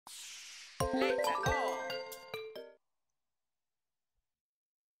Let's go.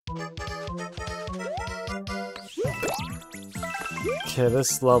 Okay,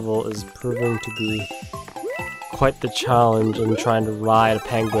 this level is proving to be quite the challenge in trying to ride a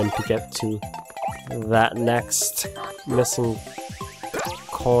penguin to get to that next missing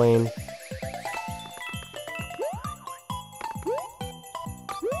coin.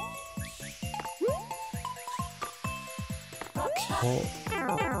 Okay.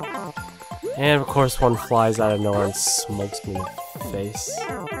 And of course one flies out of nowhere and smokes me in the face.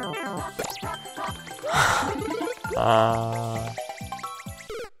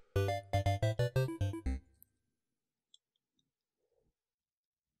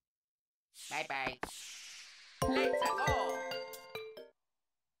 Bye bye. Let's go.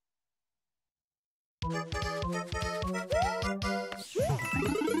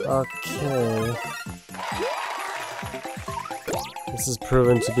 Okay. This has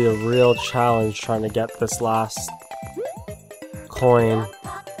proven to be a real challenge trying to get this last coin.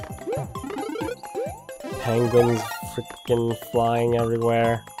 Penguins freaking flying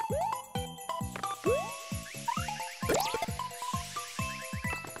everywhere.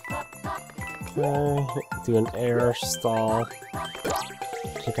 Okay, do an air stall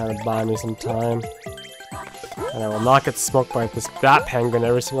to kind of buy me some time. And I will not get smoked by that penguin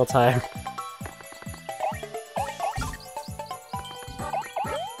every single time.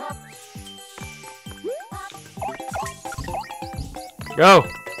 Go!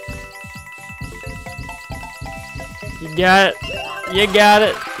 You got it! You got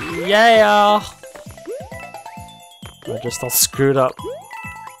it! Yeah! I just all screwed up.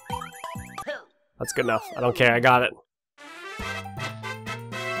 That's good enough. I don't care, I got it.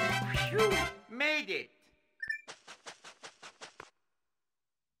 Phew, made it.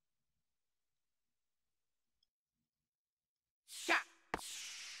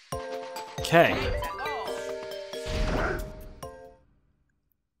 Okay.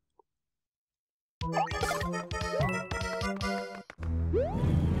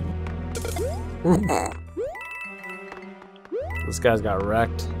 This guy's got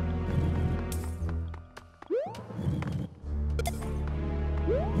wrecked.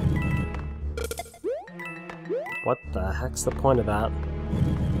 What the heck's the point of that?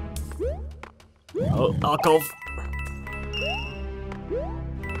 Oh, alcove!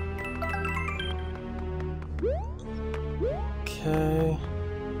 Okay.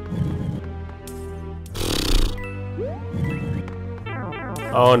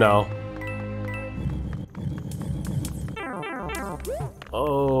 Oh no.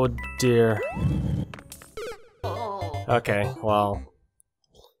 Oh dear. Okay, well.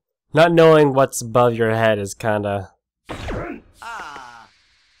 Not knowing what's above your head is kinda...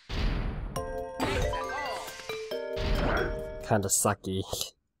 kinda sucky.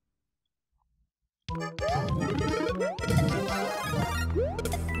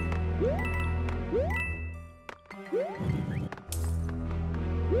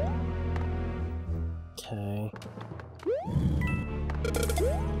 Okay.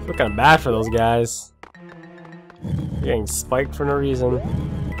 I feel kinda bad for those guys. They're getting spiked for no reason.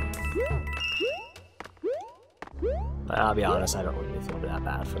 But I'll be honest, I don't really feel that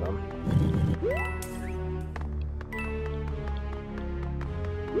bad for them.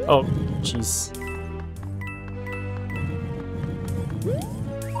 Oh, jeez.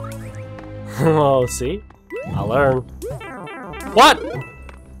 Oh, see? I'll learn. What?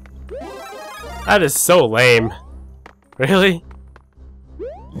 That is so lame. Really?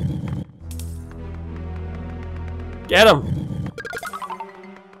 Get him!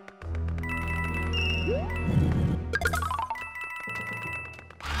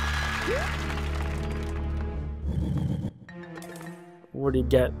 Where'd he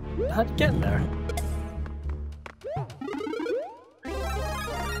get? How'd he get in there?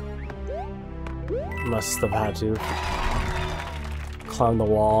 Must have had to climb the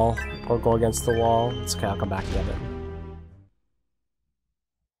wall or go against the wall. It's okay, I'll come back and get it.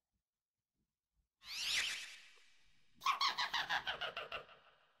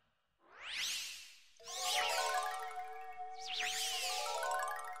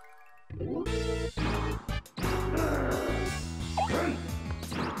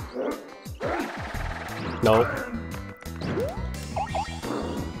 Nope.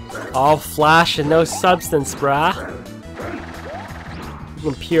 All flash and no substance, brah. You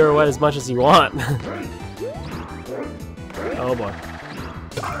can pirouette as much as you want. Oh boy.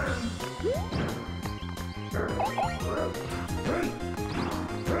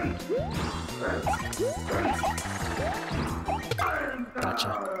 Gotcha.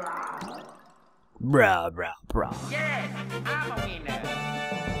 Bruh. Yes, I'm a winner.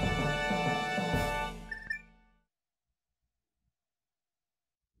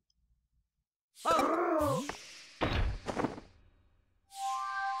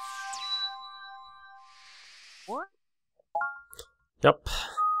 Yep.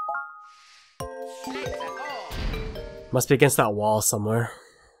 Let's go. Must be against that wall somewhere.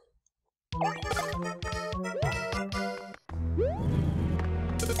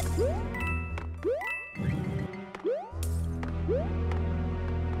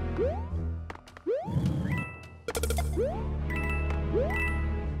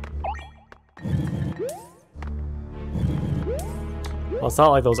 Well, it's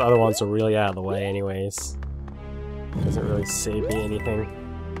not like those other ones are really out of the way anyways. Doesn't really save me anything.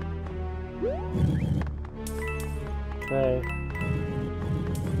 Okay.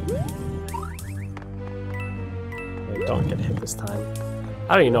 Okay, don't get hit this time.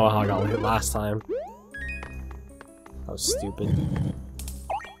 I don't even know how I got hit last time. That was stupid.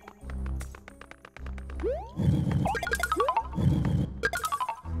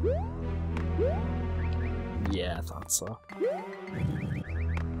 Yeah, I thought so.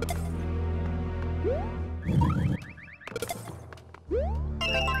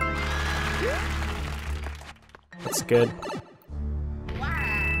 That's good.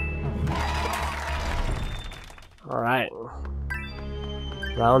 Alright.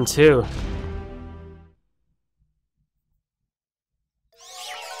 Round 2.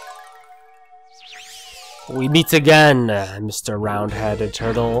 We meet again, Mr. Round-Headed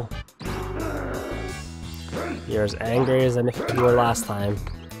Turtle. You're as angry as if you were last time.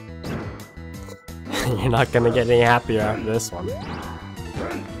 You're not gonna get any happier after this one.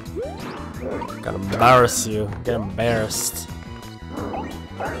 Gonna embarrass you. Get embarrassed.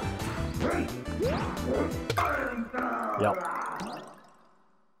 Yep.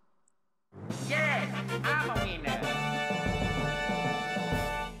 Yes, I'm a winner.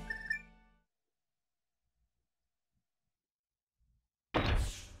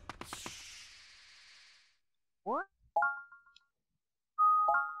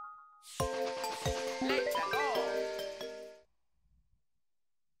 Let's go.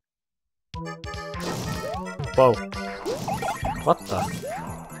 Whoa. What the?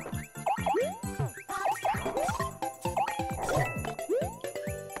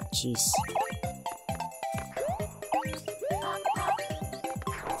 Jeez.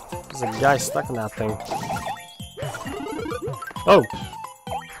 There's a guy stuck in that thing. Oh!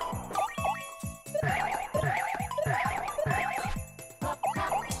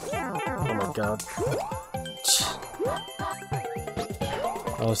 Oh my god.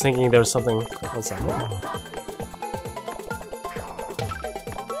 I was thinking there was something. 1 second.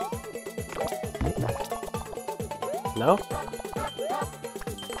 No?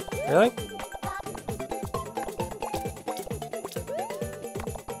 Really?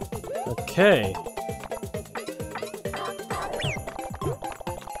 Okay.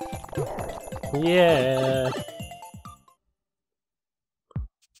 Yeah.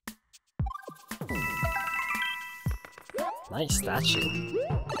 Nice statue.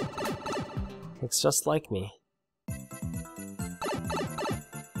 Looks just like me.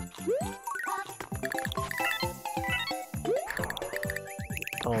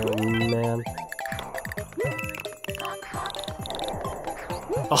 Oh man.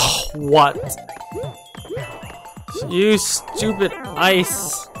 Oh, what? You stupid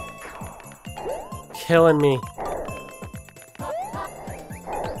ice! Killing me.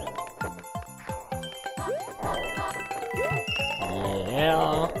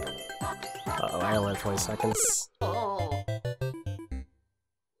 Yeah. Uh-oh, I only have 20 seconds. Oh.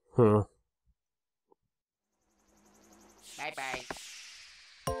 Hmm. Bye bye.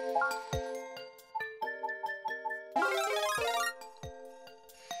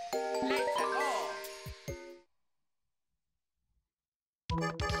 Let's go.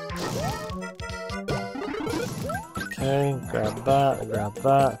 Okay, grab that, grab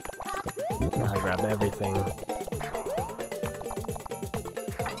that. I grab everything.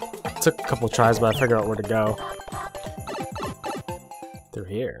 Took a couple tries, but I figured out where to go. Through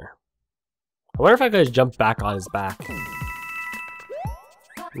here. I wonder if I could just jump back on his back.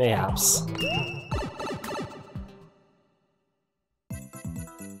 Mayhaps.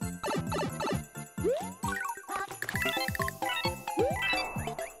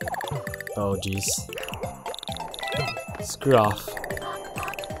 Oh jeez. Screw off.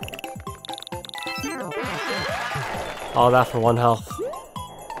 All that for 1 health.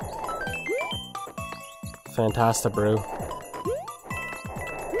 Fantastic, brew.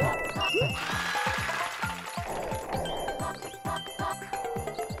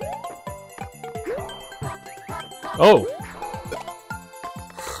 Oh!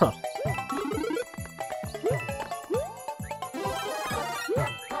 Huh.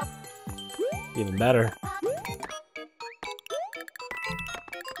 Even better.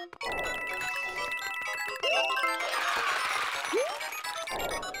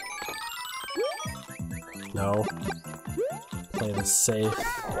 No. Play this safe.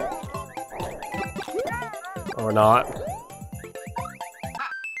 Or not.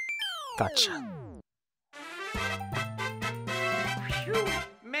 Gotcha. Phew,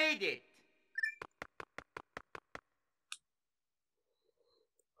 made it.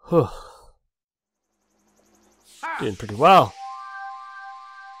 Whew. Doing pretty well.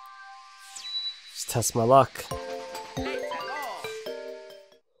 Just test my luck.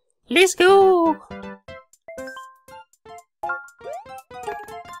 Let's go. Let's go!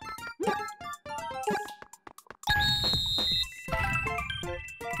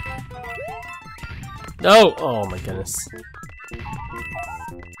 No! Oh my goodness.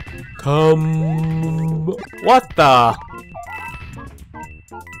 Come. What the?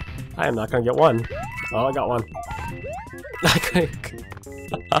 I am not gonna get one. Oh, I got one.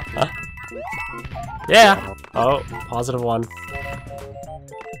 Yeah! Oh, positive one.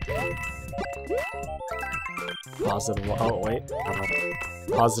 Positive one. Oh, wait.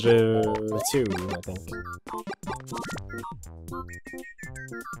 Positive 2, I think.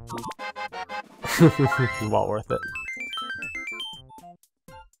 Well worth it.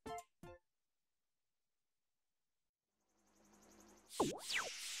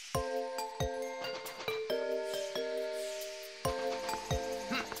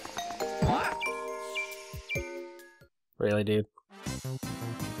 What? Really, dude?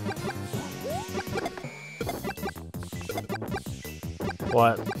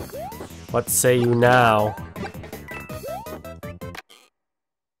 What? What say you now?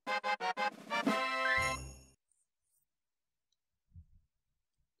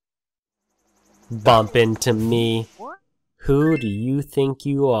 Bump into me. Who do you think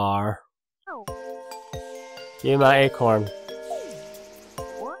you are? Give me my acorn.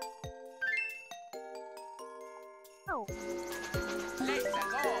 Let's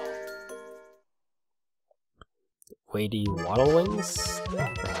go. Weighty waddle wings?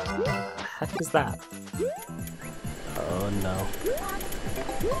 Heck is that? Oh no.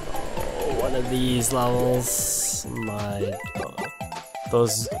 Oh, one of these levels. My god.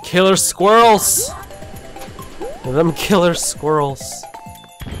 Those killer squirrels! Them killer squirrels.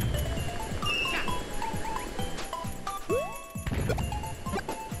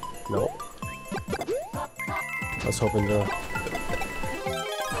 Nope. I was hoping to...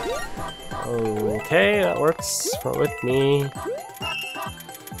 Okay, that works with me.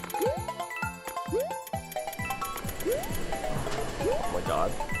 Oh my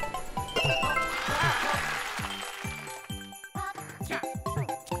god.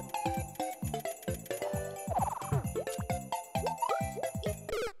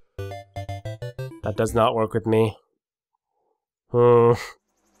 That does not work with me.